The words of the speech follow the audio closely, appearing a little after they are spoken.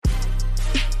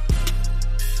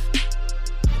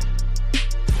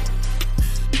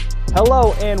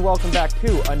Hello and welcome back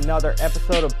to another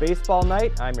episode of Baseball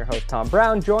Night. I'm your host, Tom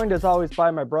Brown, joined as always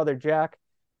by my brother, Jack.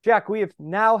 Jack, we have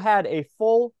now had a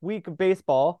full week of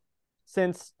baseball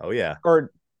since...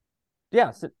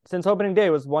 since opening day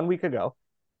was 1 week ago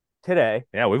today.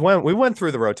 Yeah, we went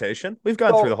through the rotation. We've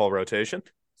gone through the whole rotation.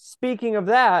 Speaking of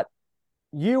that,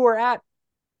 you were at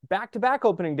back-to-back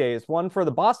opening days, one for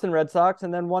the Boston Red Sox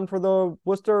and then one for the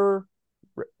Worcester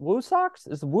Woo Sox?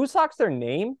 Is the Woo Sox their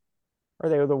name? Or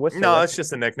they were the Worcester? No, it's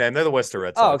just a nickname. They're the Worcester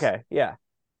Red Sox. Oh, okay. Yeah.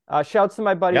 Shouts to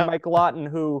my buddy Yep. Mike Lawton,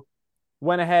 who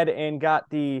went ahead and got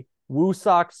the Woo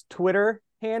Sox Twitter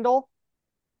handle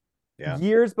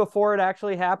years before it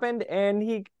actually happened, and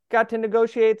he got to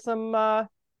negotiate some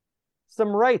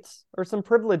rights or some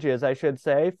privileges, I should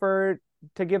say, to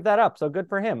give that up. So good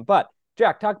for him. But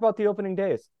Jack, talk about the opening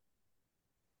days.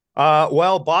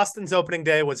 Well, Boston's opening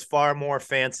day was far more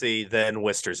fancy than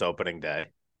Worcester's opening day.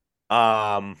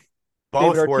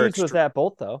 David Ortiz was at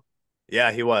both, though.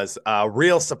 Yeah, he was.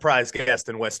 Real surprise guest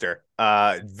in Worcester.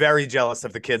 Very jealous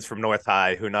of the kids from North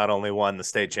High who not only won the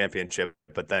state championship,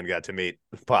 but then got to meet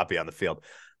Poppy on the field.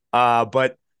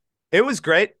 But it was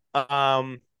great.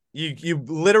 You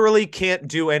literally can't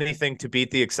do anything to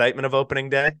beat the excitement of opening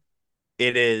day.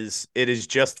 It is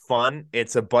just fun.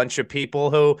 It's a bunch of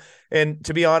people who, and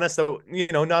to be honest,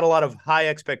 not a lot of high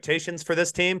expectations for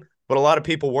this team, but a lot of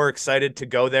people were excited to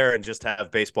go there and just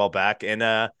have baseball back.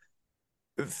 And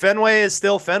Fenway is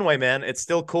still Fenway, man. It's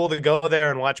still cool to go there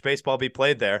and watch baseball be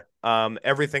played there.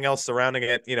 Everything else surrounding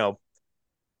it,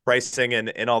 pricing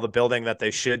and all the building that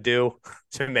they should do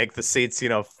to make the seats,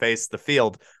 face the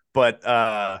field. But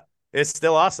it's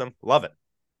still awesome. Love it.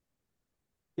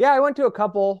 Yeah, I went to a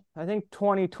couple, I think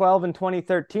 2012 and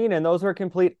 2013, and those were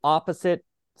complete opposite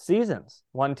seasons.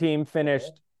 One team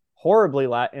finished horribly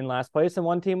in last place, and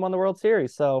one team won the World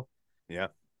Series. So yeah,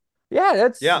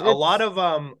 it's a lot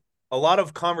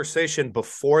of conversation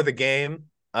before the game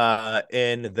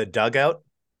in the dugout,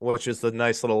 which is the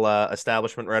nice little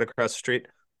establishment right across the street,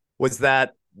 was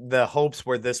that the hopes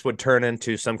were this would turn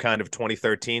into some kind of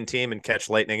 2013 team and catch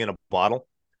lightning in a bottle.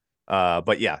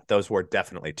 But yeah, those were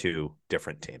definitely two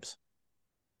different teams.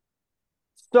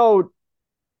 So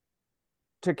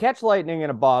to catch lightning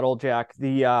in a bottle, Jack,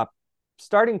 the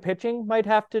starting pitching might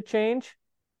have to change.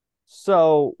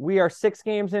 So we are 6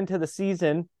 games into the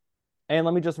season, and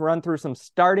let me just run through some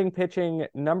starting pitching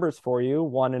numbers for you.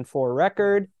 1-4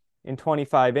 record in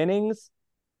 25 innings.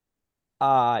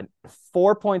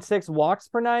 4.6 walks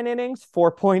per 9 innings,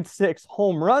 4.6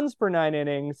 home runs per 9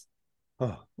 innings.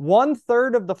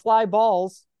 1/3 of the fly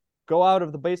balls go out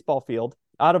of the baseball field,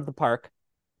 out of the park.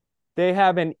 They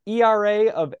have an ERA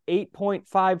of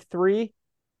 8.53,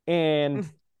 and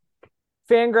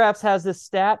Fangraphs has this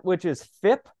stat, which is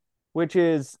FIP, which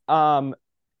is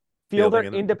fielder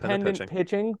independent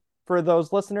pitching. For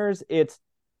those listeners, it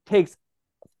takes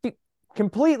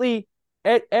completely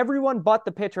everyone but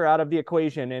the pitcher out of the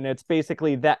equation, and it's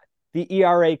basically that the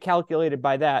ERA calculated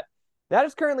by that. That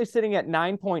is currently sitting at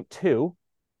 9.2.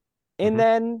 And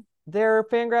then their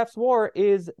Fangraphs WAR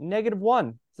is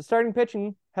 -1. So starting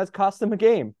pitching has cost them a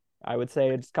game. I would say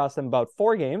it's cost them about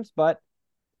 4 games, but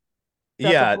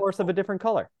that's a horse of a different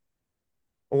color.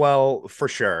 Well, for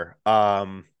sure.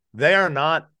 They are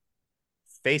not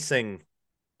facing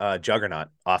juggernaut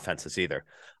offenses either.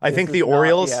 I think the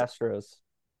Orioles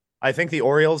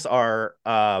are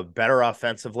better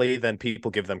offensively than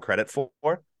people give them credit for.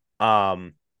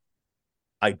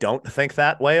 I don't think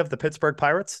that way of the Pittsburgh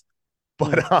Pirates,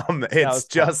 but it's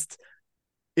just,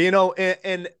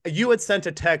 and you had sent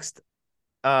a text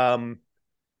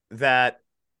that,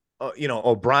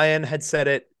 O'Brien had said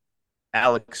it.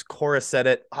 Alex Cora said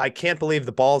it. I can't believe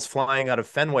the ball's flying out of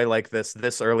Fenway like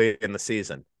this early in the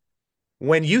season.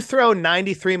 When you throw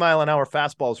 93-mile-an-hour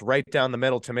fastballs right down the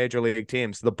middle to major league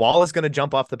teams, the ball is going to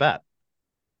jump off the bat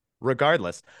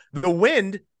regardless. The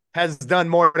wind has done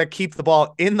more to keep the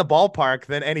ball in the ballpark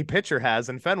than any pitcher has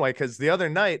in Fenway, because the other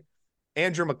night,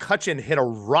 Andrew McCutchen hit a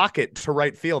rocket to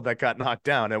right field that got knocked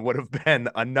down and would have been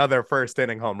another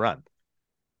first-inning home run.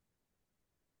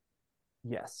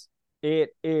 Yes,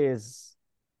 it is.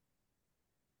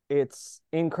 It's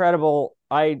incredible.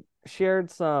 I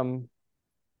shared some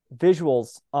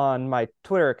visuals on my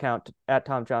Twitter account at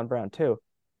Tom John Brown too,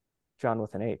 John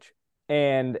with an H,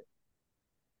 and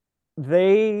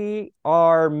they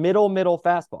are middle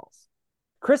fastballs.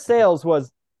 Chris Sale's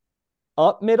was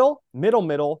up middle,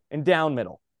 and down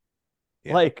middle.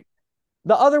 Yeah. Like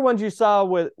the other ones you saw,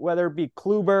 with whether it be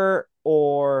Kluber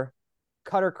or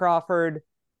Cutter Crawford,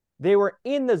 they were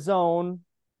in the zone,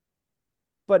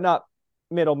 but not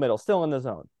middle, still in the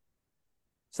zone.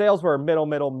 Sales were middle.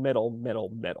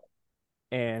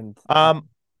 And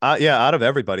Yeah, out of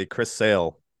everybody, Chris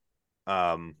Sale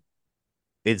um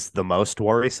is the most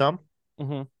worrisome.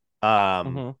 mm-hmm,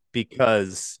 mm-hmm.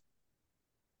 Because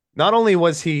not only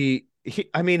was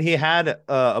I mean, he had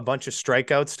a bunch of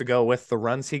strikeouts to go with the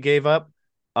runs he gave up.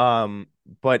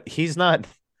 But he's not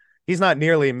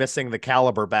nearly missing the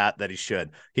caliber bat that he should.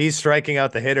 He's striking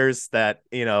out the hitters that,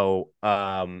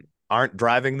 aren't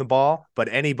driving the ball, but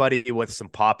anybody with some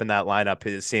pop in that lineup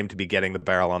is seemed to be getting the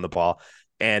barrel on the ball.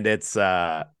 And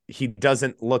he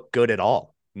doesn't look good at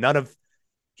all.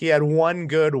 He had one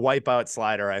good wipeout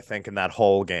slider, I think, in that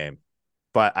whole game.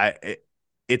 But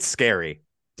it's scary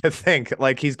to think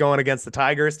like he's going against the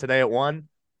Tigers today at 1.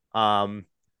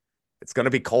 It's going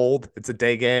to be cold. It's a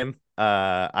day game.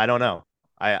 I don't know.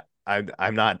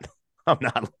 I'm not I'm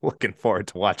not looking forward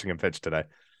to watching him pitch today.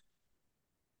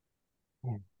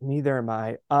 Neither am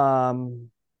I. And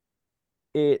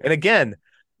again,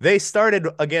 they started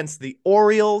against the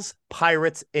Orioles,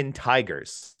 Pirates, and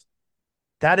Tigers.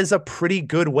 That is a pretty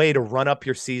good way to run up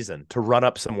your season, to run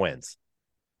up some wins.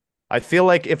 I feel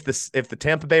like if the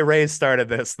Tampa Bay Rays started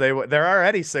this, they're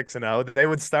already 6-0. They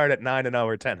would start at 9-0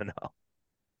 or 10-0.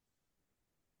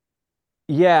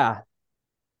 Yeah.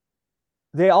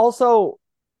 They also,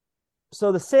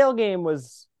 so the Sale game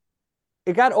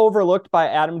it got overlooked by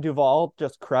Adam Duvall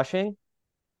just crushing.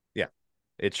 Yeah,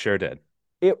 it sure did.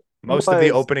 It most of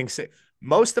the opening,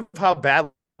 most of how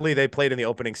badly they played in the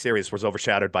opening series was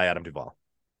overshadowed by Adam Duvall.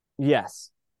 Yes.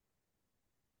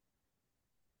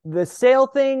 The Sale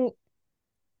thing,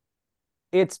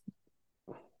 he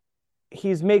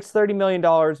makes $30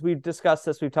 million. We've discussed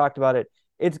this. We've talked about it.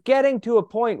 It's getting to a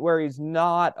point where he's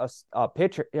not a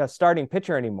pitcher, a starting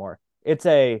pitcher anymore.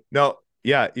 No,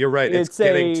 yeah, you're right. It's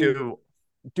getting to.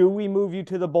 Do we move you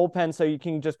to the bullpen so you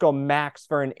can just go max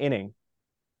for an inning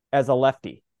as a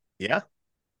lefty? Yeah.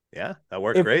 Yeah, that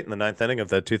worked great in the 9th inning of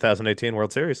the 2018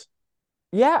 World Series.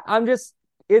 Yeah,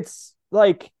 it's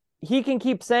like he can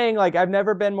keep saying, like, I've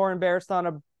never been more embarrassed on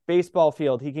a baseball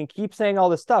field. He can keep saying all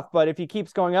this stuff, but if he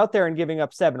keeps going out there and giving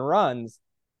up 7 runs,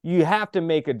 you have to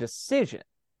make a decision.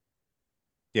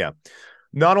 Yeah.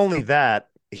 Not only that,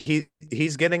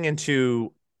 he's getting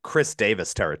into Chris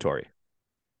Davis territory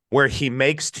where he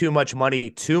makes too much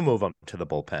money to move him to the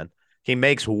bullpen. He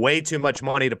makes way too much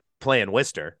money to play in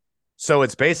Worcester. So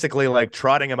it's basically like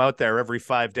trotting him out there every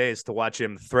 5 days to watch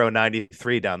him throw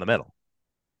 93 down the middle.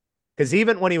 Because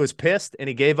even when he was pissed and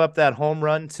he gave up that home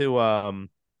run to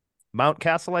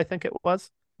Mountcastle, I think it was,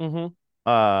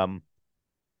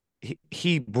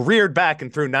 he reared back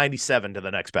and threw 97 to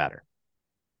the next batter.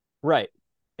 Right.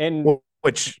 And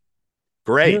which,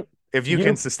 great. If you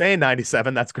can sustain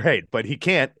 97, that's great. But he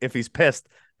can't if he's pissed.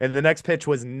 And the next pitch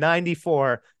was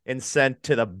 94 and sent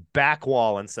to the back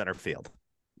wall in center field.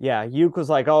 Yeah, Uke was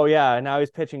like, oh, yeah, now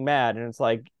he's pitching mad. And it's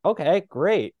like, okay,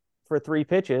 great for 3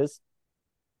 pitches.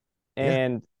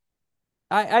 And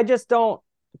I just don't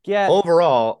get.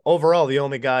 Overall, the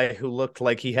only guy who looked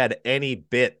like he had any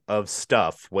bit of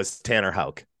stuff was Tanner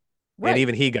Houck. Right. And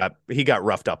even he got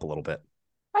roughed up a little bit.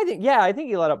 I think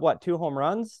he let up 2 home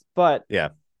runs, but yeah,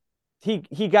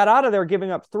 he got out of there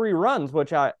giving up 3 runs,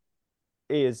 which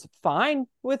is fine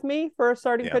with me for a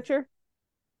starting pitcher.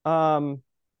 The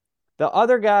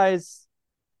other guys,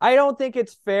 I don't think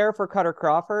it's fair for Cutter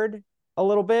Crawford a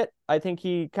little bit. I think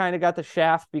he kind of got the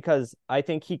shaft because I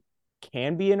think he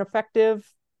can be an effective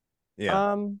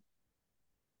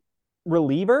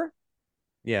reliever.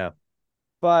 Yeah.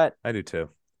 But I do too.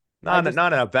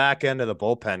 Not a back end of the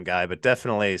bullpen guy, but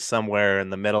definitely somewhere in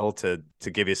the middle to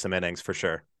give you some innings for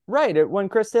sure. Right. When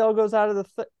Chris Sale goes out in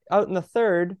the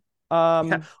 3rd.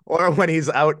 Or when he's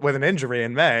out with an injury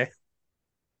in May.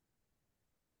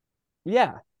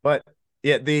 Yeah. But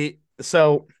yeah,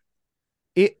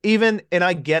 even, and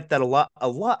I get that a lot,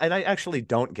 and I actually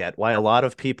don't get why a lot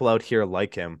of people out here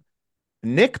like him.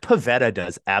 Nick Pivetta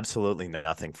does absolutely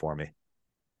nothing for me.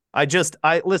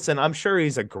 Listen, I'm sure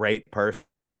he's a great person,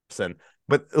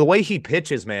 but the way he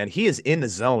pitches, man, he is in the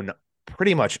zone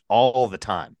pretty much all the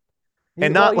time.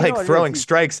 And not like throwing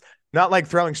strikes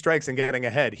and getting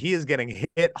ahead. He is getting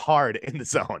hit hard in the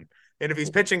zone. And if he's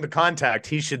pitching the contact,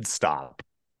 he should stop.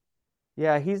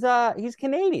 Yeah, he's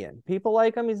Canadian. People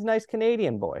like him. He's a nice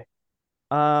Canadian boy.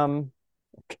 Okay.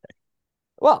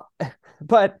 Well,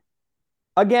 but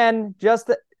again,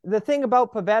 just the thing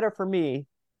about Pivetta for me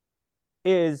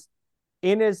is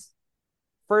in his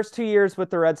first 2 years with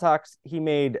the Red Sox, he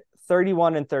made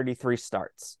 31 and 33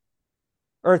 starts.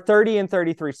 Or 30 and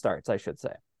 33 starts, I should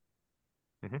say.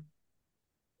 Mm-hmm.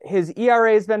 His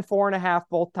ERA has been 4.5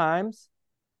 both times.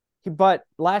 But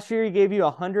last year he gave you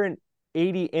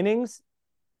 180 innings.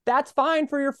 That's fine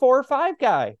for your 4 or 5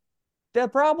 guy. The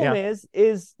problem Yeah.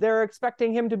 is they're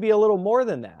expecting him to be a little more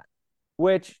than that,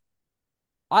 which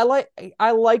I like.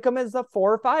 I like him as a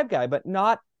 4 or 5 guy, but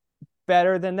not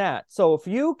better than that. So if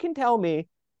you can tell me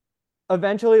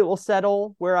eventually it will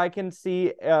settle where I can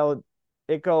see it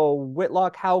go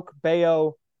Whitlock, Hauk,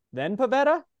 Bayo, then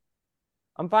Pavetta,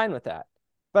 I'm fine with that.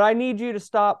 But I need you to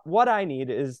stop. What I need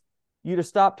is you to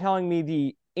stop telling me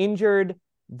the injured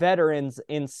veterans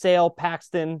in Sale,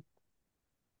 Paxton,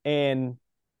 and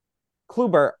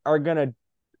Kluber are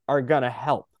gonna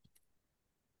help.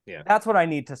 Yeah. That's what I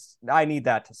need to. I need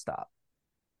that to stop.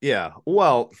 Yeah.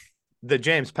 Well, the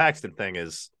James Paxton thing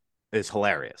is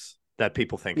hilarious that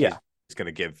people think Yeah. he's going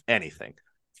to give anything.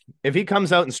 If he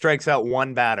comes out and strikes out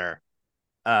one batter,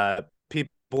 people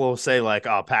will say like,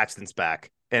 "Oh, Paxton's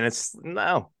back," and it's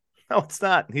no, it's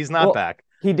not. He's not Well, back.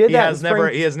 he did that in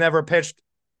spring. He has never pitched.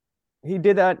 He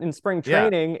did that in spring Yeah,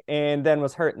 training and then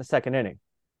was hurt in the second inning.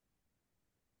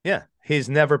 yeah, he's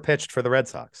never pitched for the Red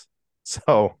Sox.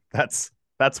 So that's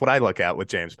what I look at with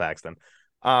James Paxton.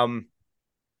 Um,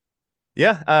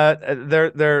 Yeah,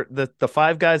 they're the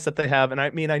 5 guys that they have, and I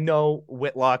mean I know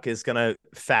Whitlock is gonna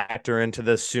factor into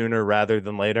this sooner rather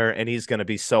than later, and he's gonna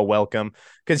be so welcome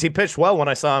because he pitched well when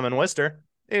I saw him in Worcester.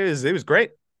 It was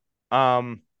great.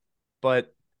 Um,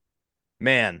 but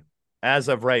man, as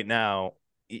of right now,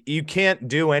 you can't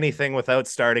do anything without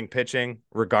starting pitching,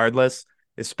 regardless,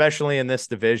 especially in this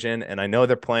division. And I know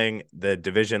they're playing the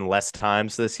division less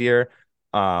times this year.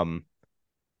 Um,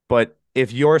 but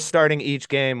if you're starting each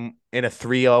game in a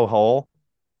 3-0 hole,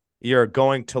 you're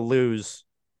going to lose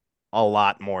a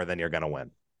lot more than you're going to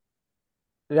win.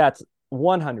 That's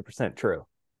 100% true.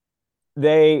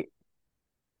 They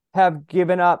have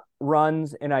given up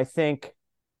runs in, I think,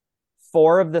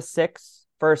 4 of the 6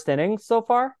 first innings so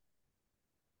far.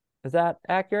 Is that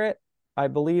accurate? I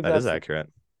believe That is that's accurate.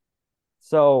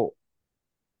 so.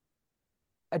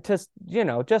 Just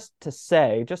to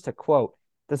say, just to quote,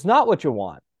 that's not what you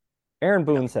want. Aaron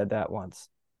No. Boone said that once,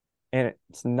 and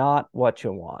it's not what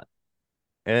you want.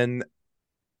 And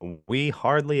we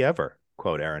hardly ever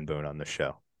quote Aaron Boone on the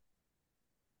show.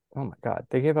 Oh my God,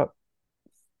 they gave up.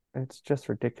 It's just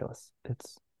ridiculous.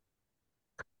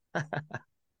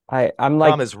 I'm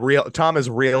like, Tom is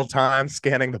real time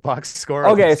scanning the box score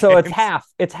of okay, these so it's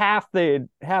games. half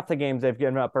the games they've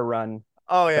given up a run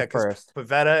Oh yeah, the because first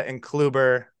Pavetta and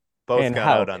Kluber both and got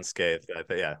out Hauk. unscathed.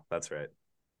 Yeah, that's right.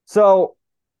 So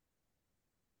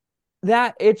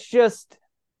that it's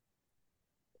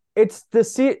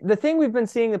the thing we've been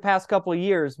seeing the past couple of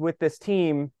years with this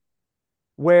team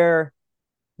where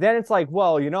then it's like,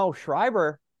 well,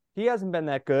 Schreiber, he hasn't been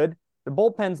that good. The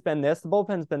bullpen's been this, the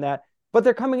bullpen's been that, but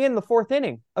they're coming in the 4th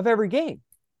inning of every game.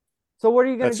 So what are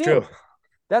you going That's to do? true.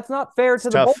 That's not fair It's to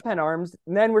the tough. bullpen arms.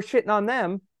 And then we're shitting on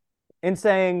them and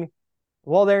saying,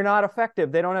 well, they're not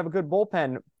effective. They don't have a good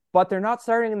bullpen, but they're not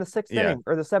starting in the 6th Yeah, inning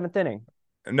or the 7th inning.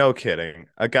 no kidding.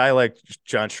 A guy like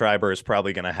John Schreiber is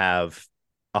probably going to have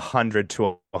 100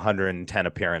 to 110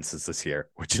 appearances this year,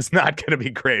 which is not going to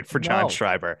be great for John No,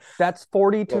 Schreiber. that's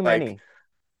 40 too Like, many.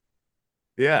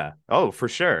 yeah. Oh, for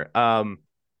sure.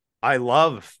 I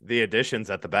love the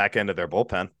additions at the back end of their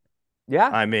bullpen. Yeah.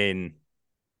 I mean,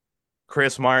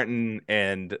 Chris Martin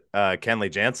and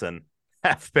Kenley Jansen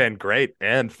have been great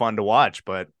and fun to watch,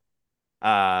 but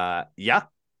yeah,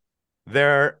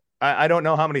 I don't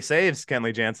know how many saves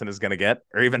Kenley Jansen is going to get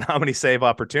or even how many save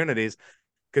opportunities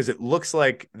because it looks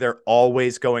like they're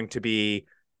always going to be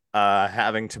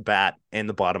having to bat in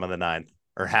the bottom of the 9th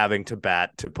or having to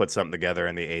bat to put something together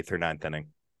in the 8th or 9th inning.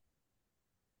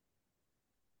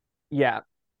 Yeah.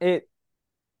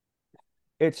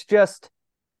 It's just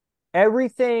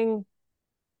everything,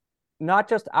 not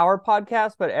just our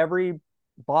podcast, but every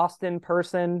Boston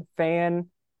person, fan,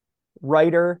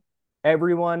 writer,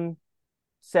 everyone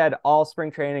said all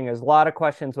spring training is a lot of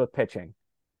questions with pitching.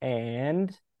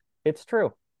 And it's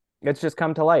true. It's just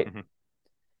come to light. Mm-hmm.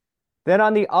 Then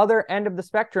on the other end of the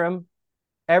spectrum,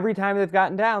 every time they've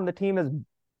gotten down, the team is,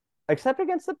 except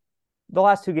against the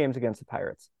last 2 games against the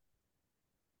Pirates,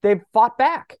 they've fought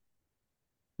back.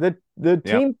 The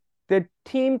Yep.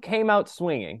 team came out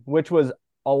swinging, which was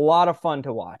a lot of fun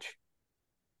to watch.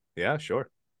 Yeah, sure.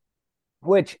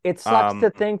 Which it sucks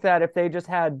to think that if they just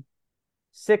had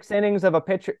 6 innings of a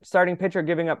starting pitcher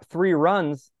giving up 3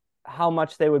 runs, how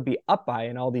much they would be up by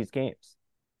in all these games.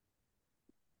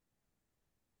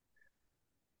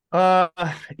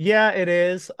 Yeah, it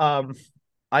is.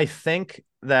 I think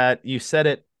that you said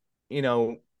it, you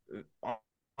know,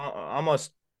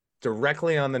 almost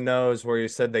directly on the nose where you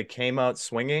said they came out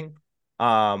swinging.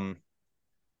 I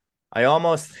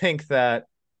almost think that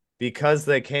because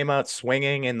they came out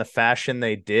swinging in the fashion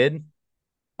they did,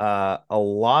 A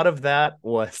lot of that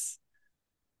was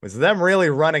them really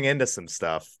running into some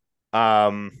stuff.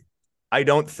 Um, I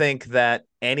don't think that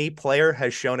any player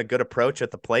has shown a good approach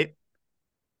at the plate.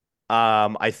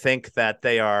 I think that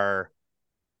they are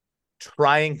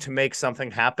trying to make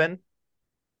something happen.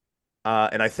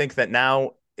 And I think that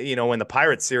now, in the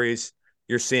Pirates series,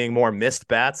 you're seeing more missed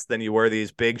bats than you were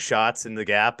these big shots in the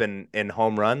gap and in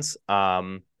home runs.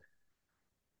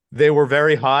 They were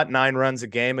very hot, 9 runs a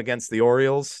game against the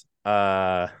Orioles.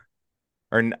 Or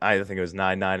I think it was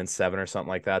 9, 9, and 7 or something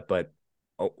like that. But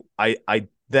I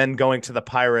then going to the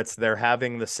Pirates, they're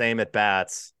having the same at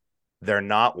bats. They're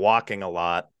not walking a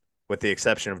lot, with the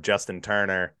exception of Justin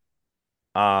Turner.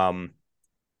 And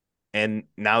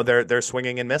now they're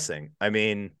swinging and missing. I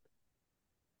mean,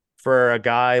 for a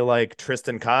guy like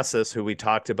Tristan Casas, who we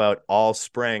talked about all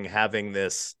spring, having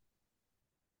this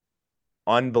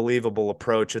unbelievable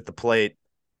approach at the plate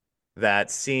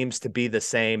that seems to be the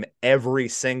same every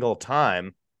single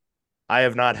time. I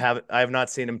have not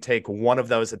seen him take one of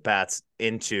those at bats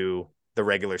into the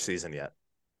regular season yet.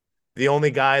 The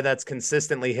only guy that's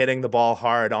consistently hitting the ball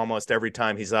hard almost every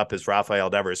time he's up is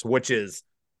Rafael Devers, which is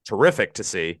terrific to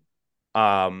see.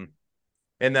 And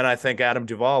then I think Adam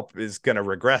Duvall is going to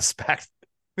regress back,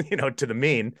 to the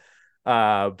mean.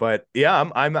 But yeah,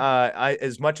 I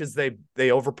as much as they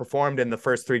overperformed in the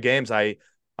first 3 games, I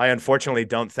unfortunately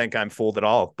don't think I'm fooled at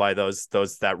all by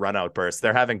that run outburst.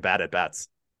 They're having bad at bats.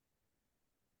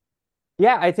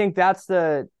 Yeah, I think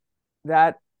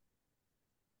that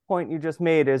point you just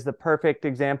made is the perfect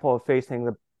example of facing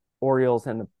the Orioles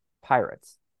and the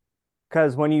Pirates.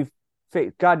 Because when you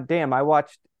face, God damn, I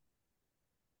watched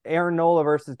Aaron Nola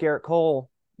versus Garrett Cole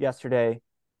yesterday.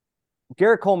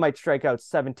 Garrett Cole might strike out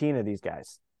 17 of these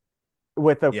guys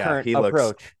with the current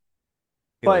approach.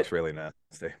 He looks really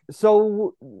nasty.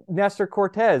 So Nestor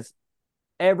Cortez,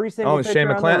 every single Shane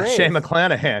pitcher on the Rays. Shane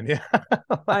McClanahan, yeah.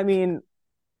 I mean,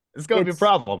 it's going to be a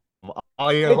problem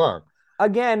all year long.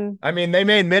 Again, I mean, they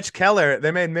made Mitch Keller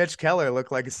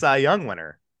look like a Cy Young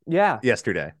winner. Yeah.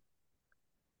 Yesterday.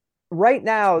 Right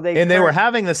now, they were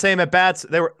having the same at bats.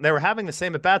 They were having the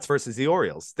same at bats versus the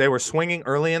Orioles. They were swinging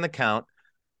early in the count,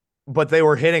 but they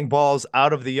were hitting balls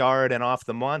out of the yard and off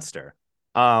the monster.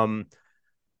 Masataka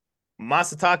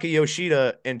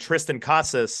Yoshida and Tristan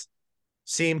Casas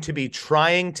seem to be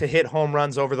trying to hit home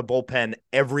runs over the bullpen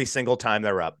every single time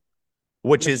they're up,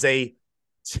 which is a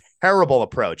terrible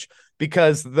approach,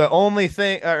 because the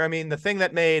thing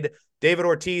that made David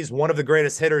Ortiz one of the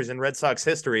greatest hitters in Red Sox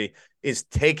history is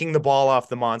taking the ball off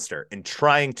the monster and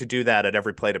trying to do that at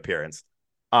every plate appearance.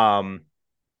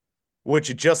 Which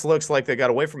it just looks like they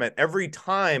got away from it. Every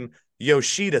time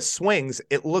Yoshida swings,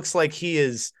 it looks like he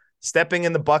is stepping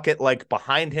in the bucket, like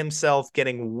behind himself,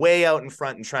 getting way out in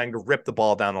front and trying to rip the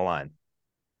ball down the line.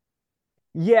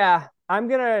 Yeah,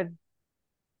 I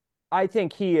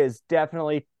think he is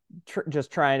definitely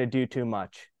just trying to do too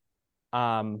much.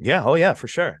 Yeah, oh yeah, for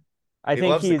sure. He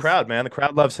loves the crowd, man. The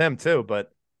crowd loves him too,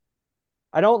 but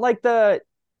I don't know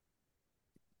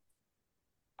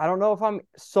if I'm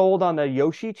sold on the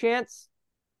Yoshi chance.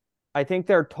 I think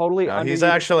they're totally he's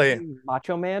actually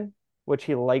Macho Man, which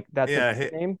that's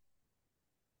his name.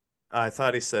 I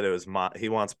thought he said it was he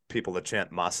wants people to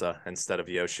chant Masa instead of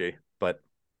Yoshi, but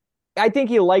I think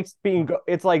he likes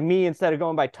it's like me, instead of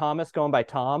going by Thomas, going by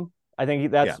Tom. I think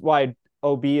that's why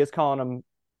OB is calling him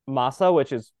Masa,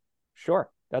 which is sure,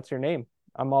 that's your name.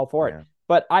 I'm all for it.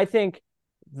 But I think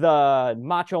the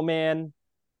Macho Man,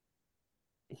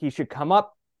 he should come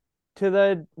up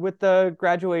with the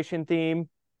graduation theme.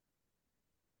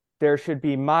 There should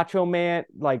be Macho Man,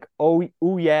 like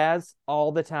Yaz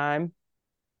all the time.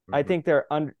 Mm-hmm. I think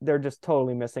they're just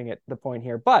totally missing it, the point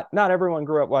here. But not everyone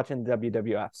grew up watching the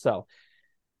WWF. So,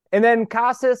 and then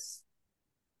Casas,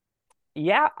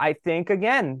 yeah, I think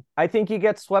he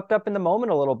gets swept up in the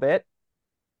moment a little bit.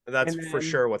 That's for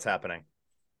sure what's happening.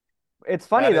 It's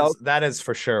funny though. That is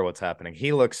for sure what's happening.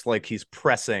 He looks like he's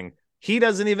pressing. He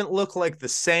doesn't even look like the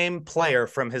same player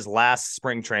from his last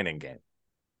spring training game,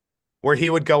 where he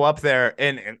would go up there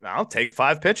and I'll take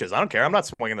 5 pitches. I don't care. I'm not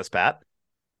swinging this bat.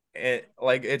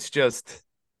 It's just,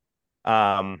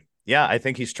 I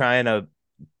think he's trying to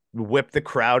whip the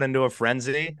crowd into a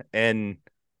frenzy. And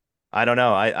I don't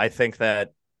know. I think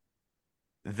that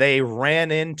they ran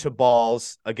into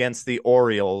balls against the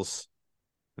Orioles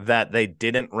that they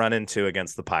didn't run into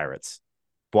against the Pirates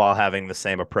while having the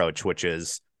same approach, which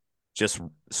is just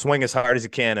swing as hard as you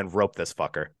can and rope this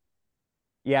fucker.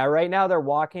 Yeah, right now they're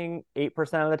walking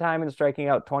 8% of the time and striking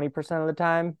out 20% of the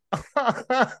time.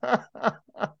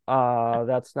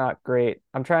 That's not great.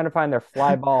 I'm trying to find their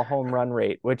fly ball home run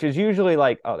rate, which is usually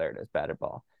like, oh, there it is, batted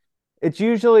ball. It's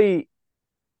usually,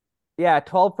 yeah,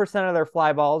 12% of their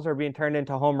fly balls are being turned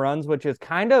into home runs, which is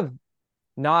kind of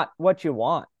not what you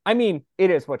want. I mean,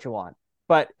 it is what you want,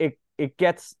 but it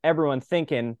gets everyone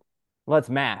thinking, let's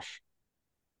mash.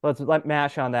 Let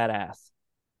mash on that ass.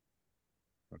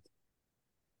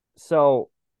 So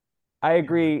I Yeah,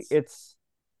 agree. It's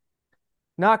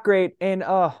not great. And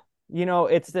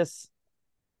it's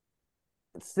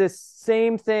this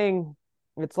same thing.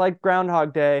 It's like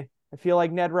Groundhog Day. I feel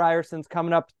like Ned Ryerson's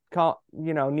coming up,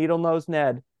 needle nose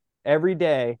Ned every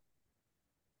day.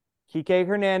 Kike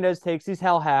Hernandez takes these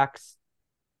hell hacks,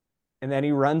 and then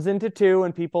he runs into two,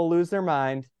 and people lose their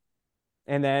mind.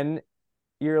 And then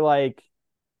you're like,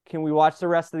 can we watch the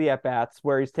rest of the at bats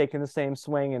where he's taking the same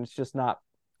swing and it's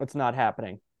not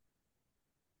happening.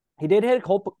 He did hit a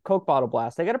Coke bottle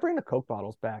blast. They got to bring the Coke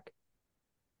bottles back.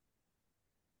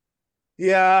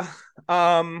 Yeah.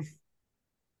 Um,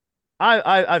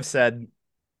 I've said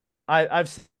I've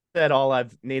said all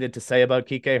I've needed to say about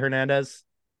Kike Hernandez.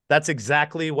 That's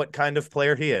exactly what kind of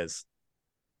player he is.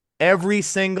 Every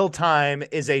single time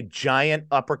is a giant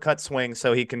uppercut swing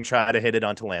so he can try to hit it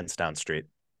onto Lansdowne Street.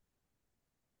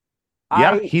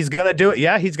 Yeah, I he's gonna do it.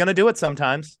 Yeah, he's gonna do it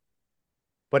sometimes.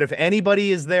 But if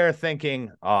anybody is there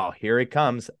thinking, oh, here he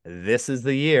comes, this is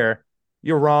the year,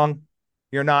 you're wrong.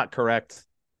 You're not correct.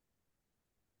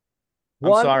 I'm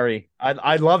one sorry.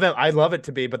 I love it. I love it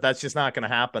to be, but that's just not going to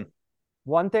happen.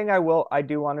 one thing I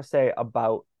do want to say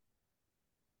about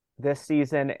this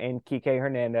season and Kike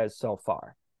Hernandez so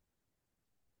far.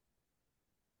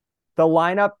 The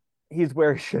lineup, he's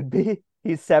where he should be.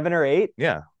 He's 7 or 8.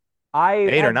 Yeah, I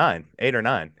eight or have nine, 8 or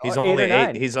 9. He's 8 only or eight.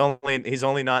 9. He's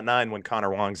only not 9 when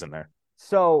Connor Wong's in there.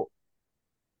 So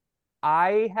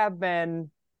I have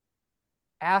been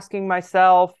asking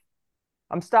myself,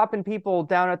 I'm stopping people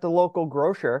down at the local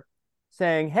grocer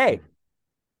saying, hey,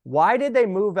 why did they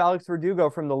move Alex Verdugo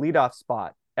from the leadoff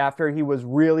spot after he was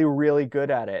really, really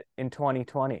good at it in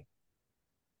 2020?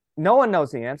 No one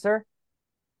knows the answer.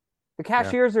 The Yeah,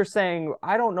 cashiers are saying,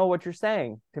 I don't know what you're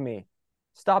saying to me.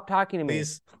 Stop talking to me.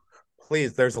 please,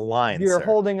 please. There's a line, You're sir.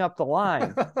 holding up the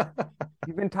line.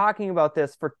 You've been talking about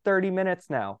this for 30 minutes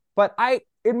now. But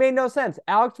it made no sense.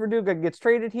 Alex Verdugo gets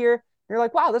traded here. You're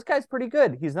like, wow, this guy's pretty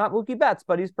good. He's not Mookie Betts,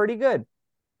 but he's pretty good.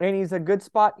 And he's a good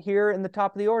spot here in the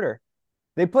top of the order.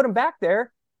 They put him back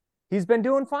there. He's been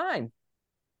doing fine.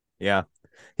 Yeah,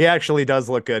 he actually does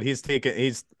look good. He's swinging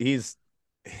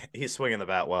the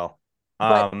bat well.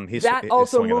 But that He's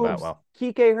also swinging the bat moves well.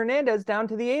 Kike Hernandez down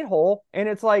to the 8 hole. And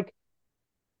it's like,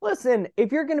 listen,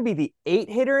 if you're going to be the 8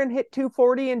 hitter and hit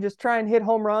 240 and just try and hit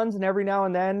home runs and every now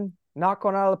and then knock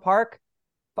one out of the park,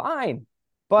 fine.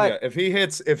 Yeah, But if he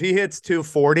hits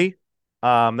 240,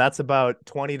 that's about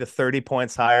 20 to 30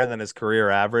 points higher than his career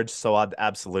average. So I'd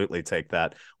absolutely take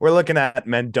that. We're looking at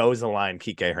Mendoza line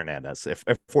Kike Hernandez. If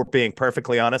we're being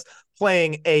perfectly honest,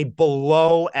 playing a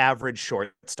below average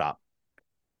shortstop.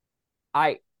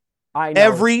 I I know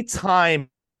Every time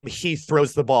he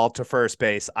throws the ball to first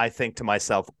base, I think to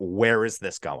myself, where is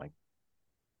this going?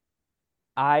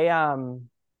 I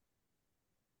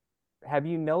have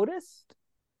you noticed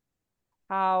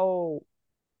how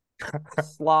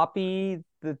sloppy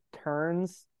the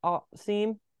turns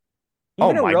seem? Oh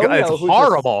Even my God, it's Arroyo,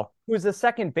 horrible. who's a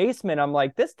second baseman, I'm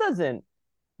like, this doesn't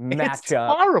It's match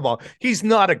up. horrible. He's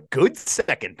not a good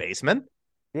second baseman.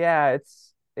 Yeah,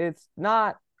 it's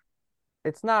not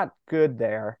good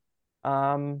there.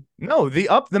 No,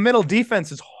 the middle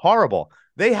defense is horrible.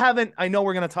 They haven't, I know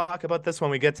we're going to talk about this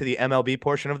when we get to the MLB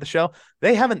portion of the show.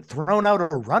 They haven't thrown out a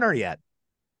runner yet.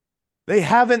 They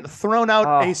haven't thrown out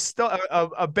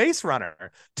Oh, a base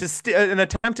runner to an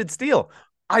attempted steal.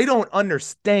 I don't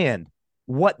understand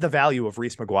what the value of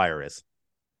Reese McGuire is.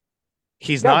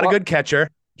 He's yeah, not a well, good catcher.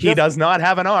 He just does not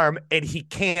have an arm, and he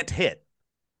can't hit.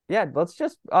 yeah, let's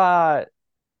just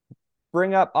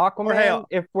bring up Jorge, Aquaman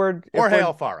if we're if Jorge we're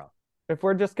Alfaro. if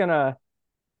we're just gonna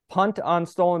punt on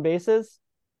stolen bases.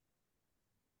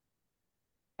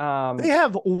 They Um,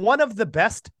 have one of the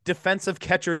best defensive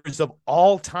catchers of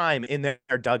all time in their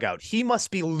dugout. He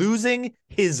must be losing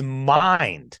his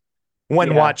mind when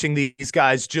yeah, watching these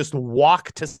guys just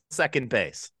walk to second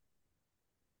base.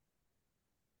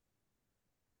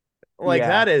 Like yeah,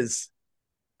 that is,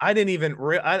 I didn't even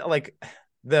like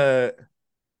the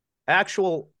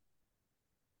actual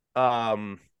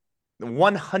 100%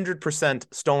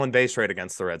 stolen base rate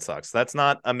against the Red Sox. That's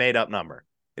not a made up number.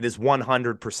 It is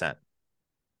 100%.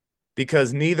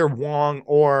 Because neither Wong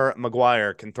or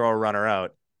McGuire can throw a runner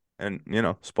out. And,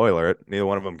 spoiler it, neither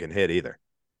one of them can hit either.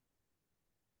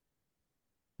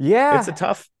 It's a yeah,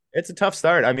 tough, it's a tough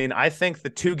start. I mean, I think the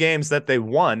 2 games that they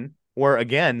won were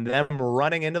again them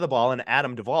running into the ball and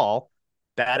Adam Duvall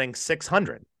batting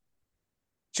 600.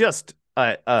 Just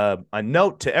a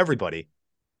note to everybody: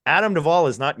 Adam Duvall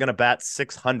is not going to bat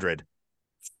 600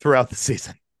 throughout the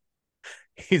season.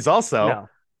 He's also No.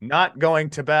 not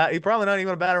going to bat. He's probably not even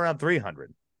going to bat around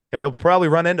 300. He'll probably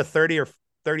run into 30 or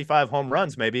 35 home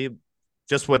runs, maybe,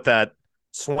 just with that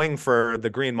swing for the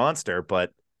Green Monster.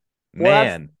 But Well,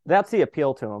 man, that's the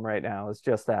appeal to him right now. It's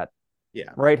just that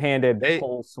yeah, right-handed they.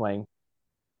 pull swing.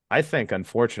 I think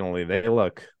unfortunately they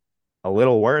look a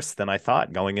little worse than I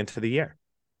thought going into the year.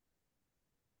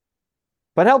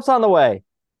 But help's on the way.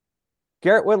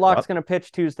 Garrett Whitlock's Well, going to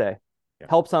pitch Tuesday. yeah,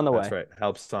 Help's on the that's way. right.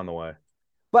 Helps on the way.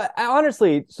 But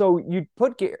honestly, so you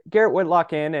put Garrett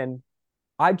Whitlock in, and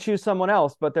I'd choose someone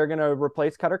else, but they're going to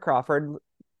replace Cutter Crawford,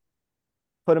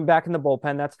 put him back in the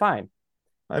bullpen. That's fine.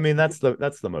 I mean, that's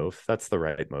the move. That's the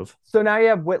right move. So now you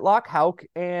have Whitlock, Hauk,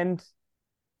 and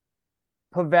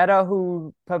Pavetta,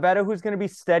 who's going to be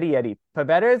steady Eddie.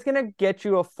 Pavetta is going to get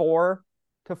you a 4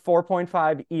 to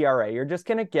 4.5 ERA. You're just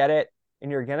going to get it, and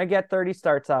you're going to get 30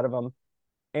 starts out of him,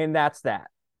 and that's that.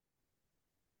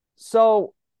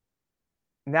 So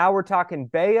now we're talking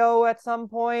Bayo at some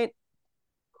point.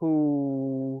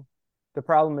 Who the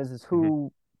problem is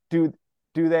who do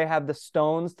they have the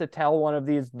stones to tell one of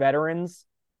these veterans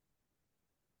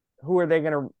who are they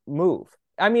going to move?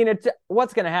 I mean, it's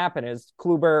what's going to happen is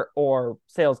Kluber or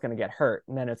Sale's going to get hurt,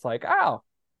 and then it's like, oh,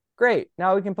 great,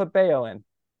 now we can put Bayo in.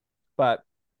 But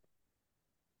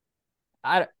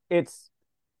it's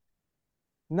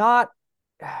not,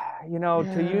 to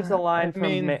use the Yeah, line I from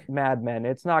mean, Mad Men,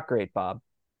 it's not great, Bob.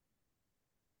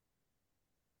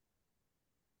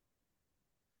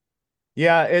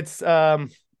 yeah, it's I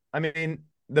mean,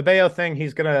 the Bayo thing,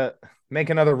 he's gonna make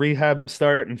another rehab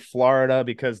start in Florida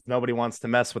because nobody wants to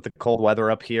mess with the cold weather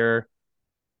up here.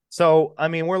 So, I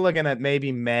mean, we're looking at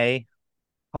maybe May,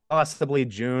 possibly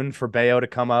June for Bayo to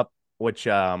come up, which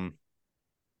I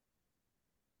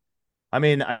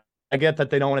mean, I get that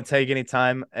they don't want to take any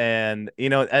time. And,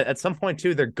 at some point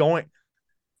too, they're going.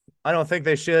 I don't think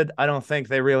they should. I don't think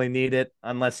they really need it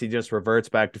unless he just reverts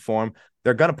back to form.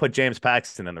 They're going to put James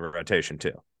Paxton in the rotation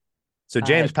too. So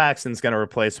James Paxton's going to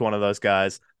replace one of those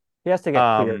guys. He has to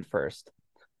get cleared first.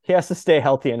 He has to stay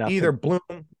healthy enough. Either Bloom.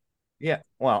 Yeah.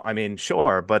 Well, I mean,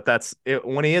 sure, but that's it.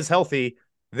 When he is healthy,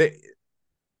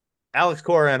 Alex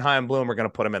Cora and Chaim Bloom are going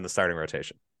to put him in the starting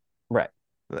rotation. Right.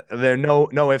 There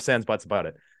no ifs, ands, buts about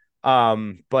it.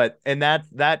 But and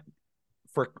that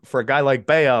for a guy like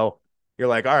Bayo, you're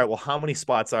like, all right, well, how many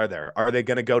spots are there? Are they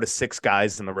going to go to 6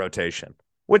 guys in the rotation?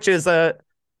 Which is a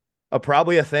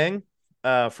probably a thing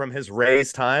from his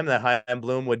Rays time that Chaim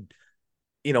Bloom would,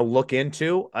 look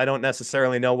into. I don't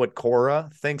necessarily know what Cora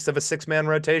thinks of a 6-man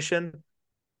rotation.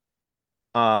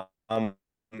 I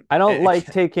don't like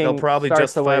taking they'll probably starts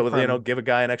justify away it with, from, give a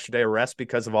guy an extra day of rest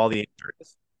because of all the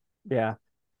injuries. Yeah.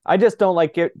 I just don't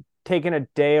like taking a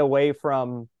day away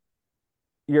from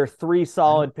your 3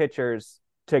 solid pitchers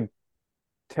to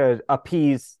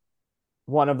appease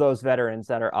one of those veterans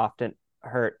that are often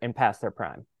hurt and past their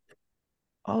prime.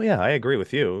 Oh yeah, I agree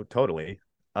with you totally.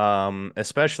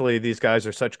 Especially these guys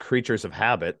are such creatures of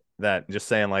habit that just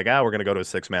saying like, we're gonna go to a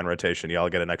 6-man rotation, y'all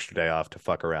get an extra day off to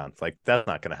fuck around. It's like that's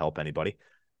not gonna help anybody.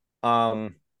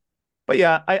 But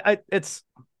yeah, it's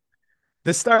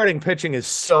the starting pitching is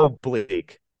so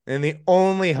bleak, and the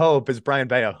only hope is Brian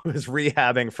Bayo, who is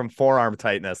rehabbing from forearm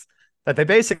tightness. That they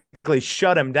basically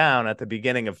shut him down at the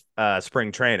beginning of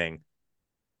spring training.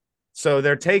 So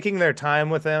they're taking their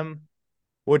time with him,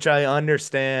 which I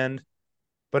understand.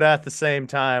 But at the same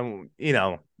time,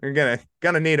 you're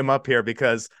gonna need him up here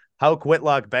because Hauk,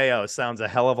 Whitlock, Bayo sounds a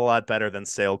hell of a lot better than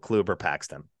Sale, Kluber,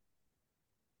 Paxton.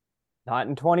 Not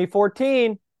in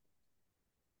 2014.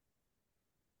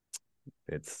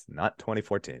 It's not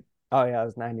 2014. Oh yeah, it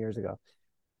was 9 years ago.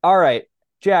 All right,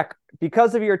 Jack,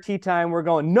 because of your tea time, we're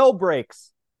going no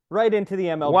breaks right into the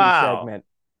MLB segment.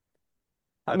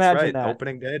 That's Imagine right. that.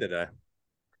 Opening day today.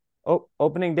 Oh,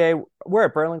 opening day. We're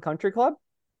at Berlin Country Club.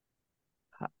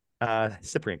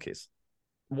 Cyprian Keys.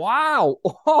 Wow.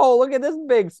 Oh, look at this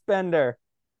big spender.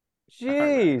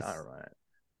 Jeez. All right.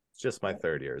 It's just my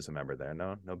 3rd year as a member there.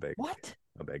 No big. What?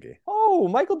 No biggie. Oh,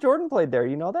 Michael Jordan played there.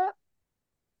 You know that?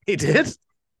 He did?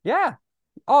 Yeah.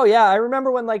 Oh, yeah. I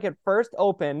remember when it first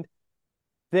opened,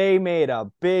 they made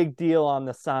a big deal on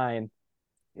the sign.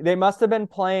 They must have been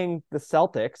playing the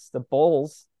Celtics, the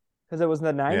Bulls, because it was in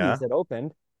the 90s it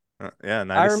opened. Yeah,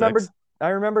 96. I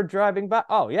remember driving by.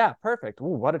 Oh, yeah, perfect. Ooh,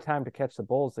 what a time to catch the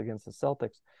Bulls against the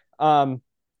Celtics.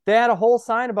 They had a whole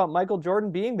sign about Michael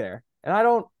Jordan being there,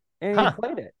 and he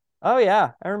played it. Oh,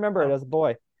 yeah, I remember it as a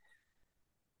boy.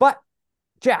 But,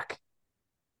 Jack,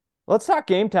 Let's talk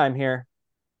game time here.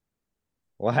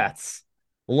 Let's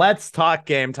talk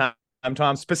game time,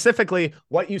 Tom. Specifically,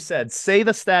 what you said. Say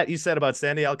the stat you said about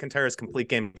Sandy Alcantara's complete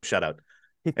game shutout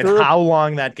He and threw it. how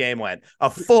long that game went. A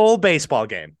full baseball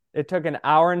game. It took an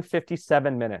hour and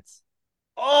 57 minutes.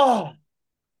 Oh, Check.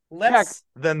 less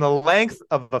than the length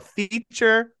of a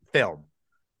feature film.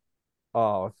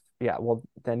 Oh, yeah. Well,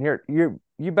 then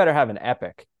you better have an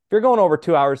epic. If you're going over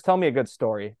 2 hours, tell me a good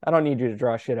story. I don't need you to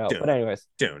draw shit out. But Dune. anyways,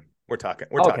 Dune. We're talking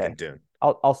okay. Dune.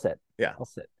 I'll sit. Yeah. I'll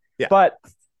sit. Yeah. But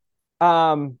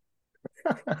can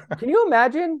you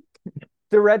imagine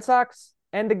the Red Sox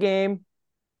end a game?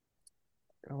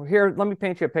 Here, let me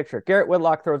paint you a picture. Garrett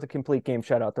Whitlock throws a complete game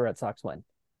shutout. The Red Sox win.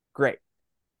 Great.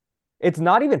 It's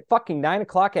not even fucking 9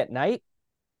 o'clock at night.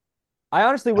 I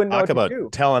honestly wouldn't know what to do.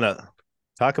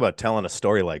 Talk about telling a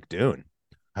story like Dune.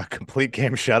 A complete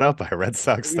game shutout by a Red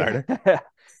Sox starter. Yeah.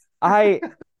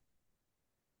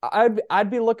 I'd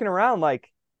be looking around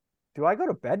like, do I go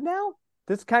to bed now?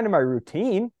 This is kind of my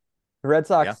routine. The Red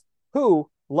Sox, Yeah. who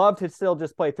love to still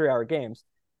just play 3-hour games.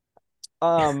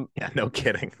 Yeah, no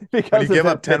kidding. Because when you give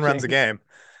up 10 runs a game,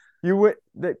 you would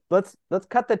let's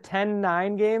cut the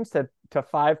 10-9 games to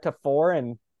 5-4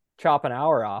 and chop an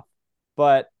hour off.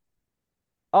 But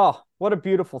oh, what a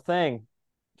beautiful thing.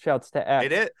 Shouts to X.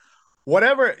 it is.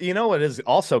 Whatever, what is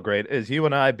also great is you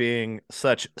and I being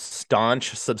such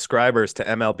staunch subscribers to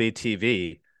MLB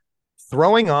TV,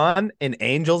 throwing on an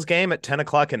Angels game at 10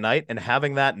 o'clock at night and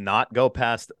having that not go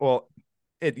past, well,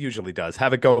 it usually does,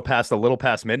 have it go past a little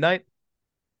past midnight.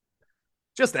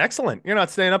 Just excellent. You're not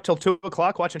staying up till 2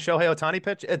 o'clock watching Shohei Ohtani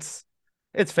pitch. It's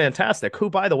fantastic. Who,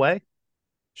 by the way,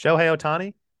 Shohei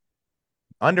Ohtani,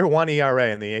 under 1 ERA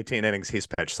in the 18 innings he's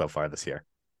pitched so far this year,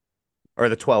 or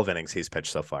the 12 innings he's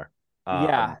pitched so far.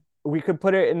 Yeah, we could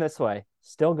put it in this way.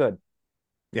 Still good.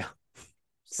 Yeah.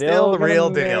 Still the real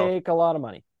deal. Make a lot of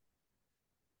money.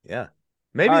 Yeah.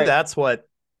 Maybe right. That's what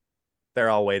they're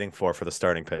all waiting for the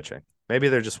starting pitching. Maybe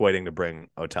they're just waiting to bring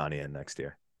Ohtani in next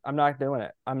year. I'm not doing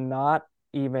it. I'm not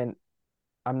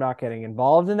getting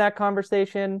involved in that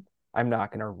conversation. I'm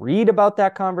not going to read about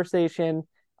that conversation.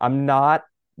 I'm not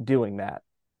doing that.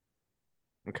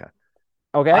 Okay.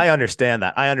 Okay. I understand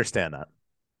that.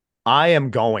 I am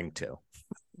going to.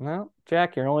 Well,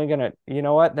 Jack, you're only going to, you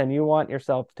know what? Then you want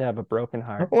yourself to have a broken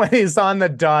heart. When he's on the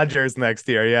Dodgers next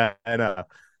year. Yeah, I know.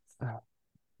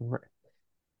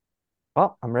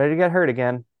 Well, I'm ready to get hurt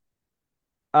again.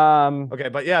 Okay,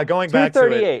 but yeah, going back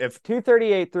to it, if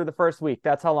 238 through the first week,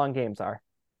 that's how long games are.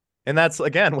 And that's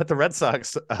again with the Red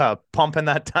Sox pumping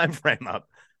that time frame up.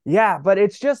 Yeah, but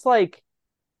it's just like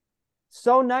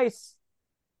so nice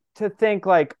to think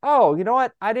like, oh, you know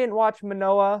what? I didn't watch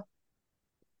Manoah.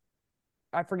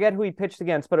 I forget who he pitched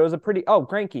against, but it was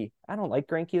Greinke. I don't like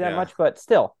Greinke that much, but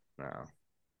still. No.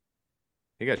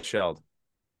 He got shelled.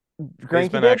 Greinke He's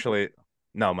been actually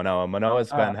no, Manoah. Manoah's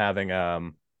been having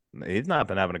he's not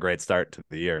been having a great start to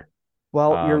the year.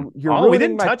 Well, you're we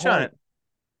didn't touch on it.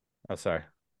 Oh, sorry.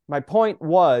 My point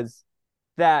was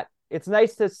that it's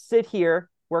nice to sit here,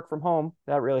 work from home.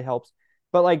 That really helps.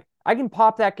 But like I can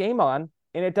pop that game on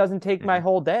and it doesn't take my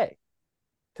whole day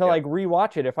to like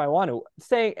rewatch it if I want to.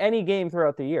 Say any game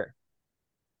throughout the year.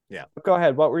 Yeah. But go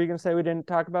ahead. What were you going to say we didn't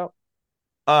talk about?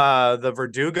 The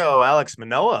Verdugo Alex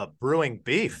Manoah brewing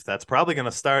beef. That's probably going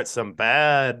to start some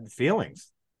bad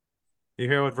feelings. You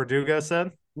hear what Verdugo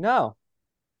said? No.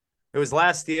 It was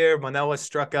last year. Manoah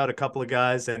struck out a couple of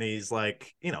guys, and he's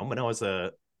like, Manoah's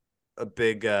a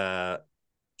big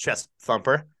chest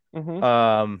thumper.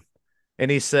 Mm-hmm. And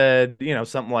he said,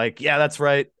 something like, yeah, that's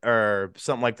right, or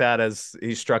something like that as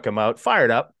he struck him out,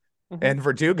 fired up. Mm-hmm. And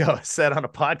Verdugo said on a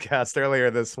podcast earlier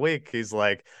this week, he's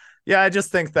like, yeah, I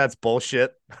just think that's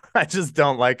bullshit. I just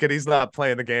don't like it. He's not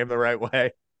playing the game the right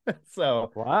way.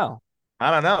 So, wow. I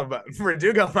don't know, but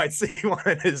Verdugo might see one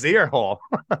in his ear hole.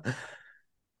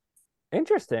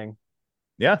 Interesting.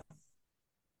 Yeah.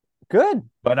 Good.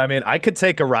 But I mean, I could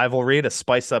take a rivalry to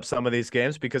spice up some of these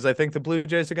games because I think the Blue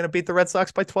Jays are going to beat the Red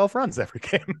Sox by 12 runs every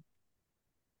game.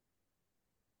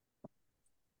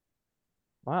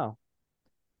 Wow.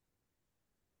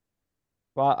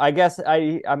 Well, I guess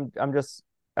I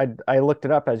looked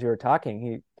it up as you were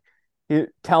talking. He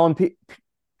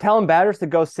telling batters to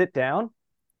go sit down.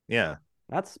 Yeah.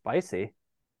 That's spicy.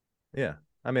 Yeah.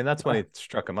 I mean, that's when he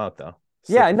struck him out though.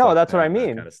 Yeah, no, that's what I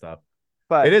mean. That kind of stuff.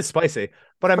 But it is spicy.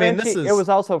 But I mean, it was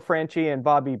also Franchi and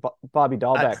Bobby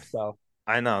Dahlbeck. So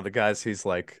I know the guys he's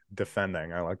like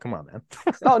defending are like, come on, man.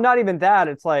 No, not even that.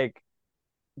 It's like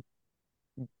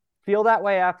feel that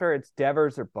way after it's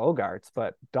Devers or Bogarts,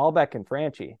 but Dahlbeck and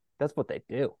Franchi, that's what they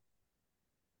do.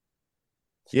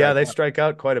 They strike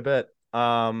out quite a bit.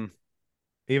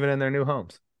 even in their new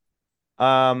homes.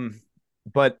 Um,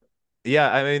 but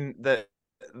yeah, I mean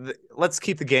let's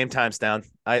keep the game times down.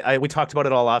 We talked about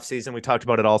it all off season. We talked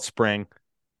about it all spring.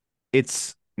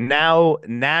 It's now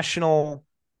national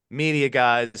media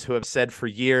guys who have said for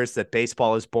years that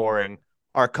baseball is boring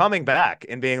are coming back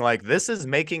and being like, this is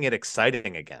making it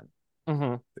exciting again.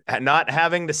 Not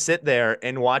having to sit there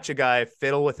and watch a guy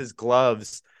fiddle with his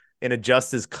gloves and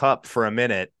adjust his cup for a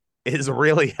minute is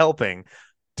really helping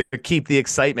to keep the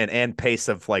excitement and pace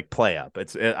of like play up.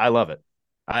 I love it.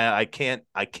 I can't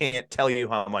tell you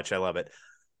how much I love it.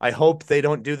 I hope they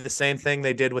don't do the same thing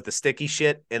they did with the sticky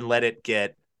shit and let it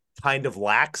get kind of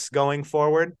lax going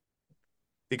forward.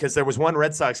 Because there was one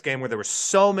Red Sox game where there were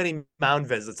so many mound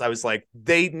visits. I was like,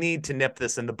 they need to nip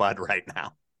this in the bud right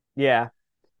now. Yeah.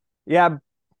 Yeah.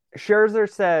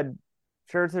 Scherzer's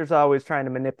always trying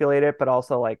to manipulate it, but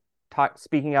also like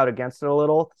speaking out against it a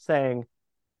little, saying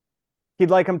he'd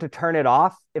like him to turn it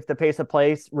off if the pace of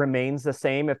play remains the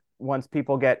same if once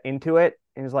people get into it.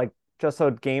 And he's like, just so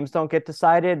games don't get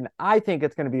decided. And I think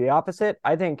it's going to be the opposite.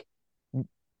 I think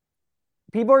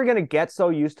people are going to get so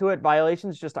used to it,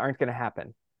 violations just aren't going to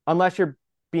happen unless you're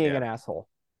being an asshole.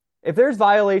 If there's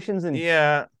violations in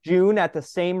June at the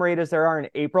same rate as there are in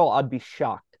April, I'd be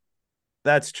shocked.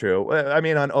 That's true. I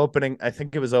mean, I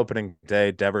think it was opening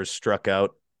day, Devers struck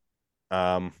out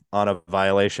on a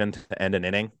violation to end an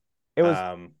inning. It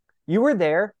was you were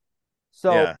there,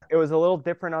 so it was a little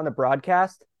different on the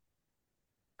broadcast.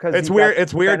 Because it's weird.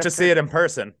 It's weird to see it in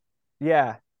person.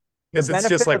 Yeah, because it's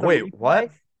just like, wait, what?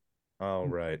 Oh,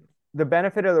 right. The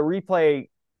benefit of the replay,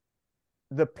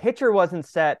 the pitcher wasn't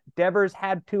set. Devers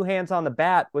had two hands on the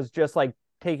bat, was just like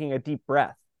taking a deep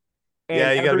breath.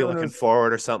 And you got to be looking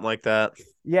forward or something like that.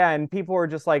 Yeah, and people were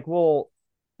just like, well,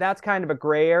 that's kind of a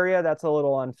gray area. That's a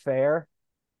little unfair.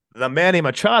 The Manny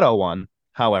Machado one,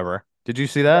 however, did you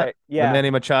see that? Right, yeah. The Manny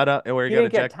Machado, where he got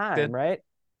ejected. Get time, right?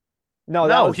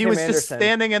 No, he was just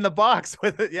standing in the box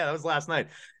with it. Yeah, that was last night.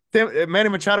 Manny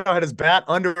Machado had his bat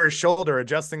under his shoulder,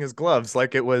 adjusting his gloves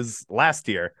like it was last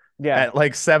year. Yeah, at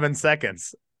like 7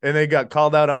 seconds, and they got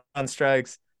called out on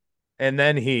strikes. And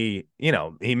then he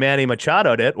Manny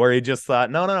Machado'd it, where he just thought,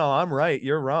 no, I'm right,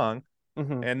 you're wrong,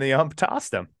 and the ump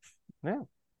tossed him. Yeah,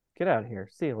 get out of here.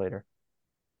 See you later.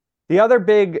 The other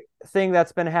big thing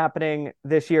that's been happening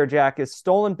this year, Jack, is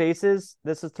stolen bases.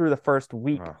 This is through the first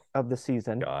week of the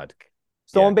season. God,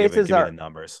 stolen bases give me the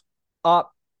numbers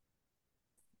up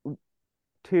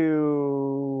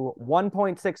to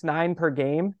 1.69 per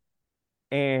game,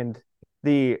 and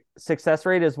the success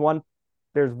rate is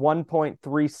there's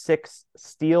 1.36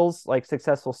 steals, like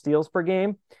successful steals per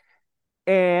game.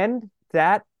 And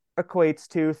that equates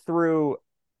to, through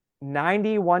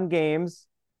 91 games,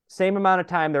 same amount of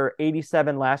time, there were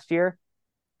 87 last year.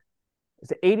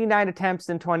 It's 89 attempts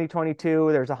in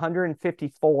 2022. There's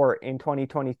 154 in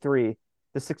 2023.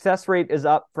 The success rate is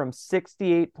up from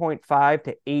 68.5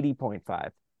 to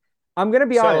 80.5. I'm going to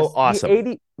be honest. Awesome.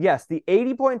 The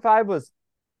 80.5 was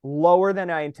lower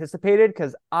than I anticipated,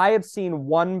 because I have seen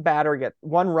one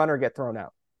runner get thrown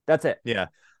out. That's it. Yeah.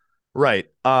 Right.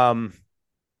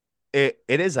 It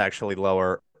is actually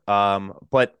lower.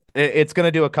 But it's going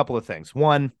to do a couple of things.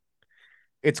 One,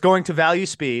 it's going to value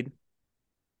speed.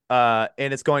 And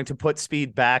it's going to put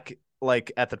speed back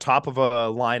like at the top of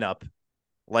a lineup.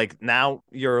 Like now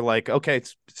you're like, okay,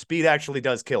 speed actually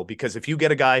does kill, because if you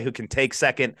get a guy who can take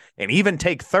second and even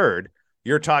take third,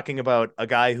 you're talking about a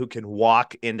guy who can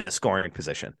walk into scoring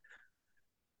position.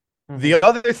 The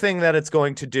other thing that it's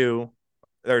going to do,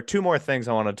 there are two more things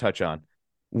I want to touch on.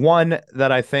 One,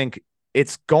 that I think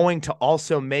it's going to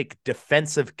also make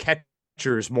defensive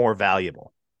catchers more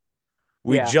valuable.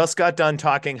 We just got done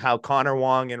talking how Connor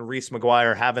Wong and Reese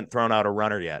McGuire haven't thrown out a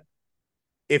runner yet.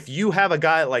 If you have a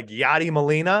guy like Yadi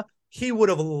Molina, he would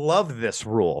have loved this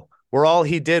rule, where all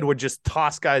he did would just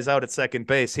toss guys out at second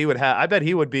base. I bet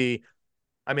he would be,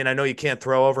 I mean, I know you can't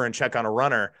throw over and check on a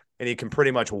runner, and he can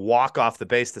pretty much walk off the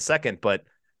base to second, but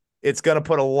it's going to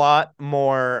put a lot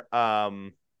more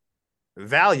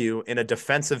value in a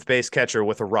defensive base catcher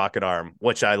with a rocket arm,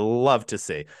 which I love to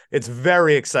see. It's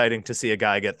very exciting to see a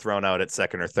guy get thrown out at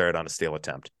second or third on a steal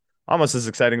attempt. Almost as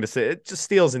exciting to see it. Just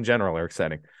steals in general are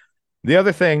exciting. The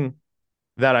other thing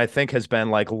that I think has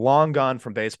been like long gone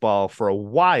from baseball for a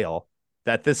while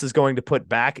that this is going to put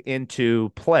back into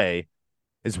play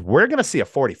is we're going to see a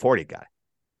 40-40 guy.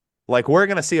 Like, we're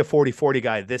going to see a 40-40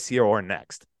 guy this year or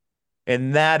next.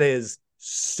 And that is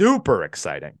super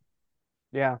exciting.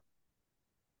 Yeah.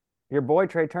 Your boy,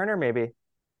 Trey Turner, maybe.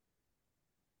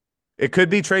 It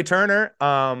could be Trey Turner.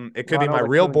 It could be my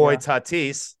real boy,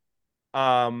 Tatis.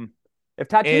 If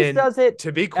Tatis does it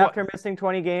after missing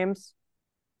 20 games,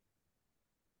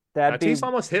 That'd be Tatis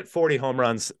almost hit 40 home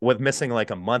runs with missing like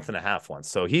a month and a half once.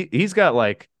 So he's got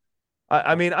like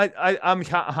I'm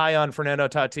high on Fernando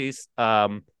Tatis.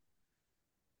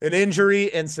 An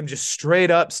injury and some just straight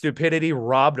up stupidity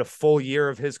robbed a full year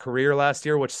of his career last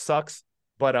year, which sucks.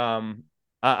 But I'm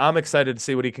excited to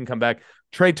see what he can come back.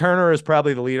 Trey Turner is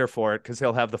probably the leader for it because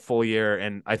he'll have the full year,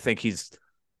 and I think he's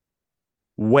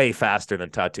way faster than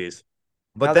Tatis.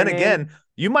 But Other then name, again,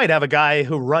 you might have a guy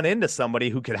who run into somebody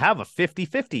who could have a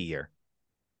 50-50 year.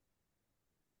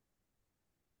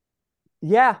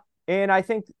 yeah, and I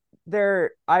think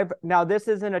I've now this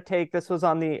isn't a take. This was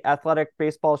on the Athletic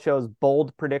Baseball Show's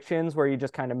bold predictions, where you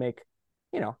just kind of make,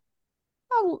 you know,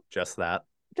 Just that.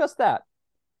 just that.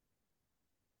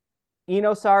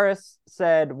 Enosaurus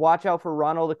said, "Watch out for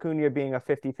Ronald Acuna being a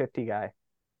 50-50 guy."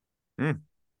 Mm.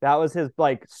 That was his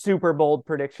like super bold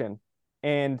prediction,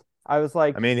 and I was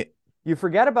like, I mean, you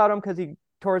forget about him because he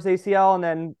tore his ACL and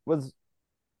then was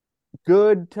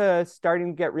good to starting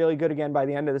to get really good again by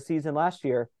the end of the season last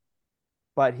year.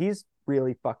 But he's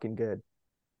really fucking good.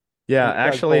 yeah, And he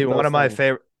does actually, both one those of my things.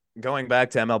 favorite, going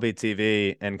back to MLB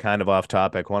TV and kind of off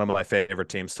topic, one of my favorite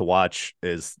teams to watch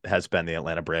has been the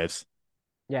Atlanta Braves.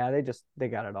 Yeah, they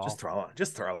got it all. Just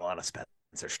throw on a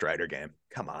Spencer Strider game.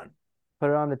 Come on. Put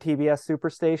it on the TBS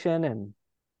Superstation and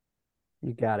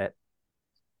you got it.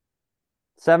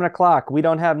 7 o'clock. We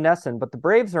don't have Nesson, but the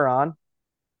Braves are on.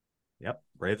 Yep,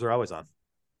 Braves are always on.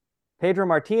 Pedro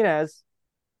Martinez,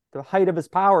 the height of his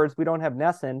powers. We don't have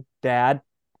Nesson. Dad.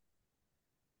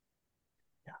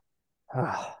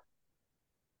 Yeah.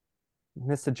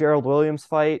 Missed the Gerald Williams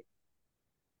fight.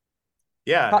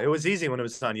 Yeah, it was easy when it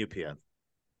was on UPN.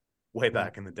 Way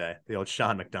back in the day, the old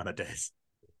Sean McDonough days.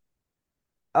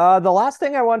 The last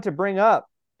thing I want to bring up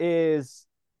is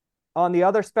on the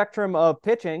other spectrum of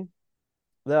pitching,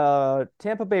 the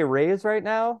Tampa Bay Rays right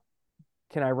now.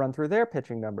 Can I run through their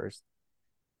pitching numbers?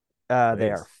 They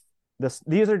are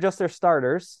these are just their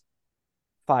starters.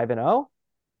 5-0,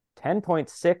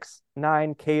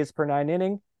 10.69 Ks per 9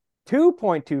 inning,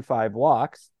 2.25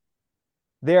 walks.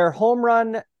 Their home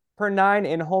run per 9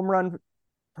 and home run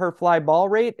per fly ball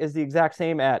rate is the exact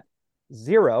same at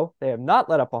 0. They have not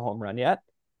let up a home run yet.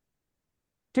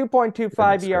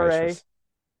 2.25 ERA. Gracious.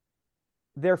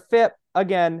 Their FIP,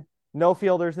 again, no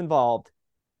fielders involved,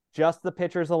 just the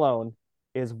pitchers alone,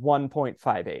 is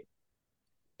 1.58.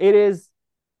 It is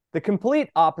the complete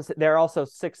opposite. They're also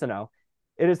 6-0.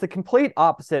 It is the complete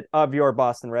opposite of your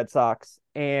Boston Red Sox.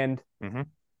 And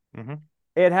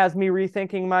it has me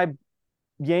rethinking my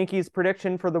Yankees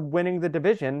prediction for the winning the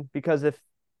division, because if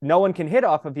no one can hit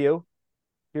off of you,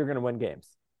 you're going to win games.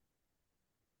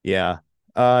 Yeah.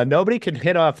 Nobody can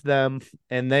hit off them,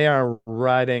 and they are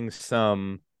riding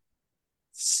some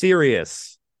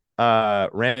serious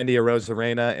Randy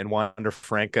Arozarena and Wander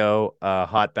Franco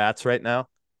hot bats right now.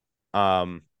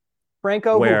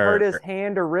 Franco, who hurt his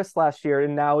hand or wrist last year,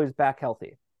 and now he's back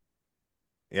healthy.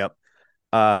 Yep.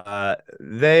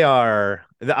 They are.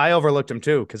 I overlooked them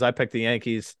too because I picked the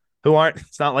Yankees, who aren't.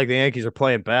 It's not like the Yankees are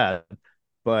playing bad,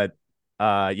 but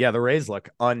yeah, the Rays look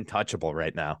untouchable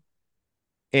right now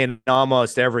in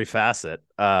almost every facet.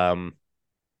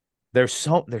 They're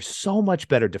so much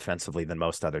better defensively than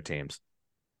most other teams,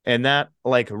 and that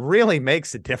like really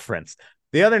makes a difference.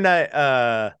 The other night,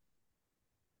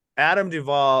 Adam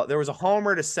Duvall, there was a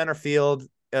homer to center field,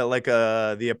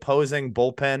 the opposing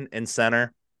bullpen in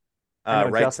center. I know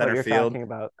right just center what you're field. talking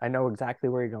about. I know exactly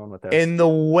where you're going with this. And the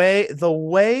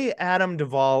way Adam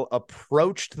Duvall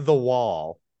approached the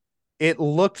wall, it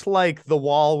looked like the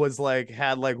wall was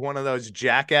had one of those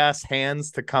jackass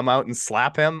hands to come out and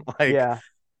slap him.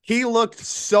 He looked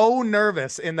so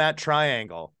nervous in that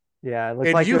triangle. Yeah, it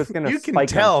looked like he was going to spike him. You can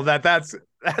tell that's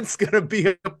going to be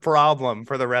a problem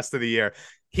for the rest of the year.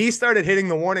 He started hitting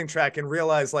the warning track and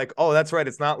realized oh, that's right.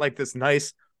 It's not like this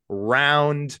nice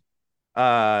round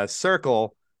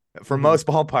circle for most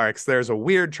ballparks. There's a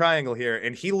weird triangle here,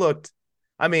 and he looked,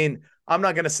 I mean, I'm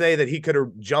not going to say that he could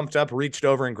have jumped up, reached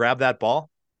over and grabbed that ball,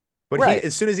 but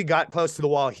as soon as he got close to the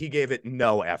wall, he gave it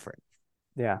no effort.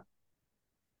 Yeah.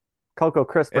 Coco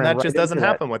Crisp, and that just doesn't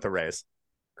happen with the Rays.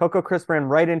 Coco Crisp ran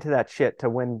right into that shit to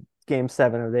win Game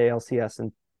 7 of the ALCS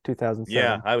in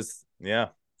 2007. Yeah,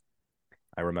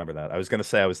 I remember that. I was going to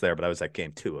say I was there, but I was at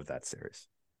Game 2 of that series.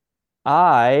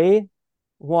 I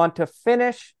want to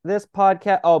finish this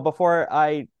podcast. Oh, before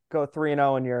I go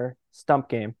 3-0 in your stump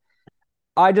game,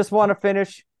 I just want to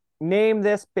name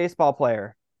this baseball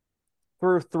player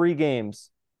through 6 games.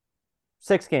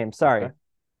 Sorry. Okay.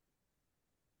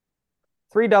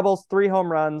 3 doubles, 3 home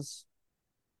runs,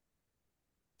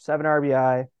 7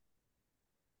 RBI.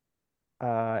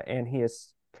 And he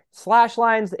is slash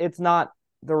lines. It's not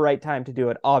the right time to do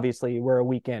it. Obviously, we're a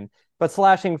week in, but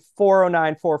slashing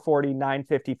 409, 440,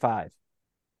 955.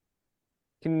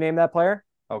 Can you name that player?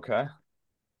 Okay.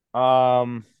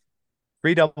 Um,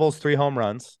 three doubles, three home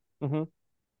runs. Mm-hmm.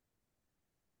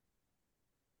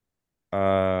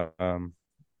 Uh, um,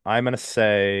 I'm gonna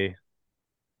say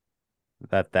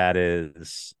that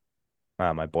is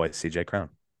my boy CJ Crown.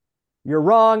 You're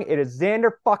wrong. It is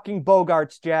Xander fucking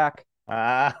Bogarts, Jack.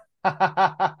 Ah,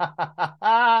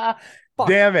 Fuck.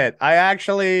 damn it! I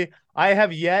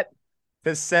have yet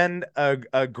to send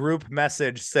a group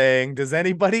message saying, "Does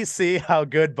anybody see how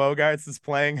good Bogarts is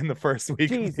playing in the first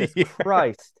week of the Jesus year?"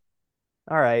 Christ.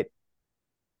 All right.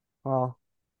 Well,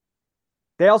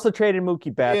 they also traded Mookie He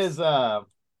Betts. is,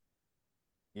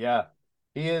 yeah,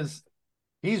 he is.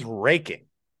 He's raking.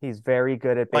 He's very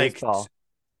good at Like baseball.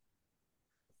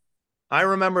 I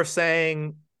remember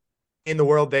saying in the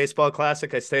World Baseball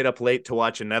Classic, I stayed up late to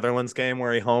watch a Netherlands game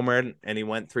where he homered and he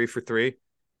went 3 for 3.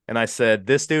 And I said,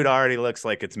 this dude already looks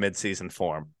like it's midseason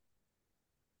form.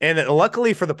 And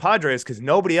luckily for the Padres, because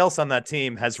nobody else on that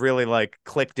team has really like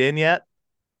clicked in yet.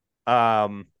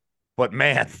 But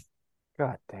man,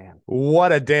 God damn.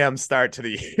 what a damn start to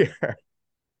the year.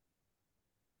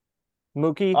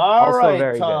 Mookie, All also right,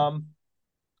 very good. Tom.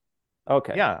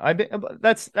 Okay. Yeah,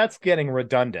 that's getting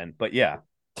redundant, but yeah.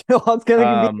 Well, it's going to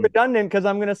be Um, redundant because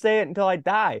I'm going to say it until I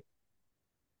die.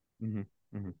 mhm,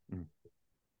 mhm, mhm.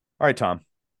 All right, Tom.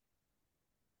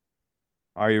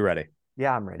 Are you ready?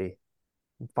 Yeah, I'm ready.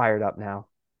 I'm fired up now.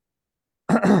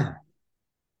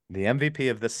 The MVP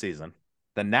of this season,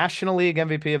 the National League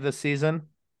MVP of this season,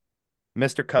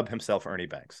 Mr. Cub himself, Ernie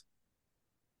Banks.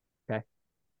 Okay.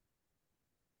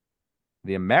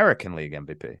 The American League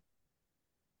MVP,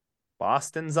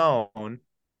 Boston's own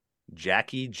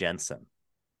Jackie Jensen.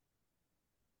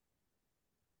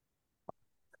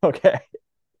 Okay.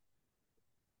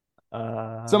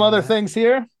 Some other things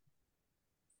here.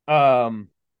 Um,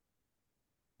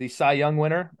 the Cy Young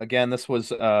winner, again, this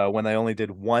was when they only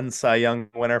did one Cy Young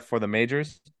winner for the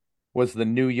majors, was the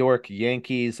New York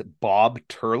Yankees' Bob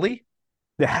Turley.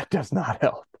 That does not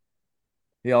help.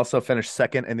 He also finished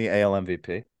second in the AL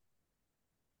MVP.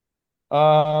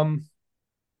 Um,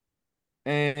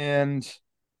 and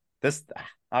this,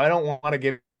 I don't want to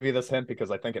give you this hint because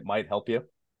I think it might help you.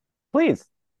 Please.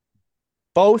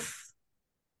 Both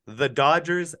the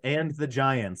Dodgers and the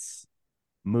Giants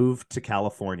moved to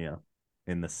California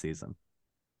in this season.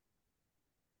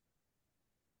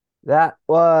 That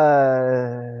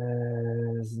was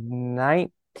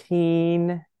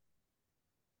 19.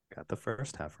 Got the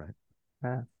first half right.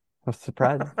 I'm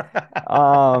surprised.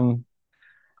 Um,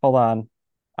 Hold on.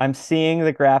 I'm seeing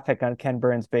the graphic on Ken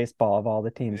Burns baseball of all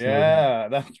the teams moving.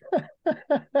 Yeah,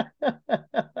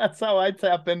 that's how I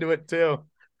tap into it too.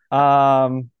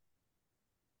 Um,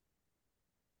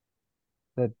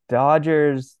 the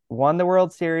Dodgers won the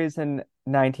World Series in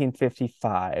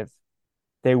 1955.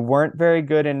 They weren't very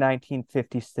good in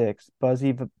 1956.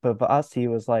 Buzzy Bavasi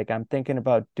was like, I'm thinking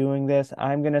about doing this.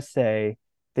 I'm going to say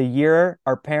the year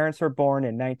our parents were born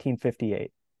in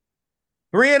 1958.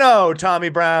 3-0, Tommy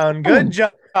Brown. Good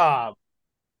job. I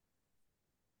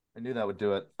knew that would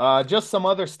do it. Just some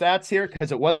other stats here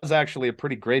because it was actually a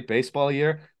pretty great baseball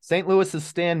year. St. Louis's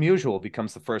Stan Musial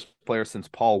becomes the first player since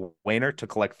Paul Wainer to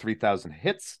collect 3,000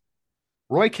 hits.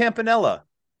 Roy Campanella,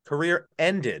 career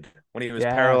ended when he was Yeah,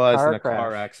 paralyzed in car a car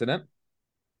crash. accident.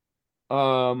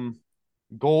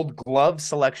 Gold glove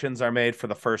selections are made for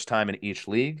the first time in each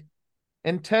league.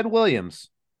 And Ted Williams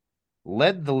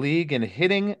led the league in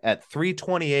hitting at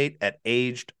 328 at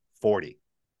aged 40.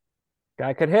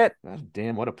 Guy could hit. God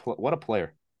damn, what a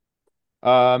player.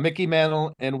 Mickey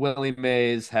Mantle and Willie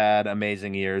Mays had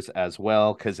amazing years as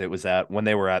well because it was when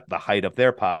they were at the height of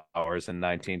their powers in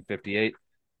 1958.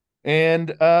 And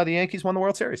the Yankees won the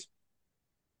World Series.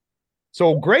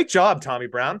 So great job, Tommy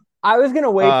Brown. I was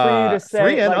gonna wait for you to 3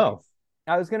 say and like 0.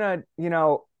 I was gonna,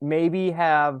 maybe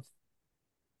have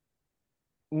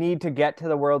need to get to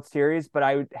the World Series, but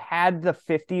I had the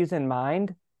 50s in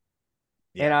mind.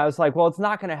 And Yeah, I was like, well, it's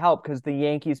not going to help because the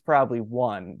Yankees probably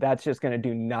won. That's just going to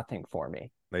do nothing for me.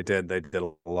 they did. They did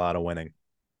a lot of winning.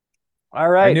 All I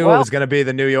right. knew it Well, was going to be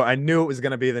the New York. I knew it was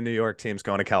going to be the New York teams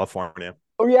going to California.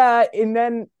 oh yeah, and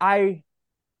then I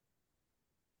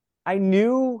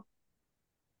knew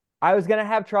I was going to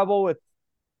have trouble with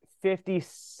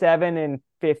 57 and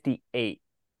 58.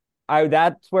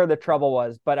 That's where the trouble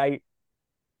was, but I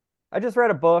just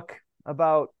read a book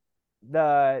about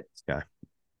the Yeah,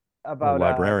 little about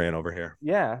librarian over here.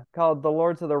 yeah, called The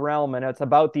Lords of the Realm, and it's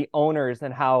about the owners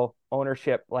and how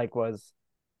ownership like was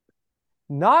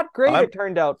not great, I'm it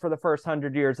turned out, for the first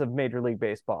 100 years of Major League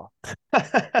Baseball.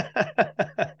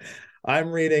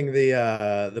 I'm reading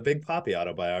the Big Poppy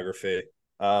autobiography.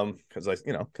 Because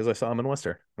I saw him in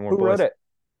Worcester and we're Who wrote boys.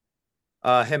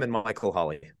 it? Him and Michael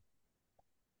Holly.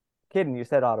 Kidding, you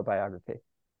said autobiography. It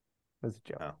was a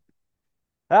joke. Oh,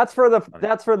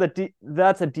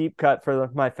 That's a deep cut for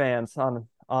my fans on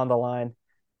the line.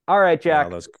 All right, Jack.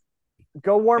 those.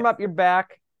 Go warm up your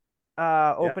back.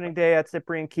 Yeah. Opening day at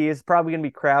Cyprian Keys is probably gonna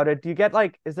be crowded. Do you get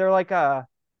is there like a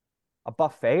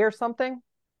buffet or something?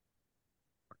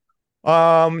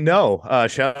 No.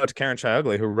 Shout out to Karen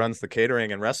Chiugly, who runs the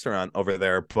catering and restaurant over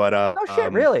there. But No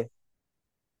shit, really.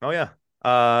 Oh yeah.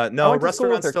 I No, went to school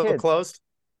with restaurant's her still kids. closed.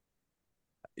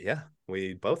 Yeah,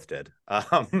 we both did.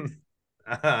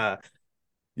 Yeah.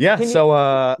 Can you?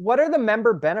 So What are the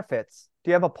member benefits? Do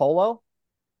you have a polo?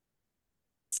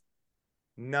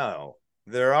 no,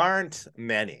 there aren't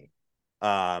many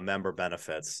member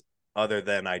benefits other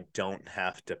than I don't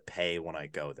have to pay when I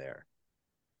go there.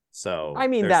 So I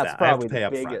mean, there's that's that. I have probably to pay the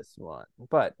up front. biggest one.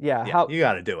 But yeah, Yeah, you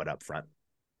got to do it up front.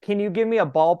 can you give me a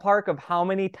ballpark of how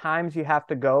many times you have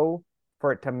to go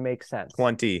for it to make sense?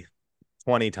 20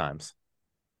 times.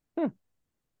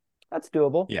 That's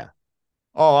doable. Yeah.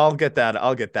 Oh, I'll get that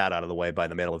out of the way by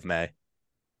the middle of May.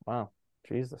 Wow.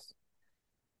 Jesus.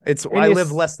 I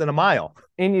live less than a mile.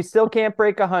 And you still can't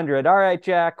break 100. All right,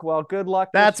 Jack. Well, good luck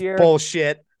That's this year.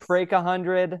 bullshit. Break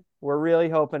 100. We're really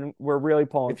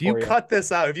pulling If you for you. cut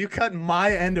this out, if you cut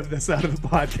my end of this out of the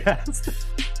podcast.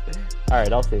 All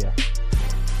right, I'll see you.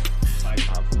 Bye,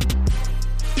 Tom.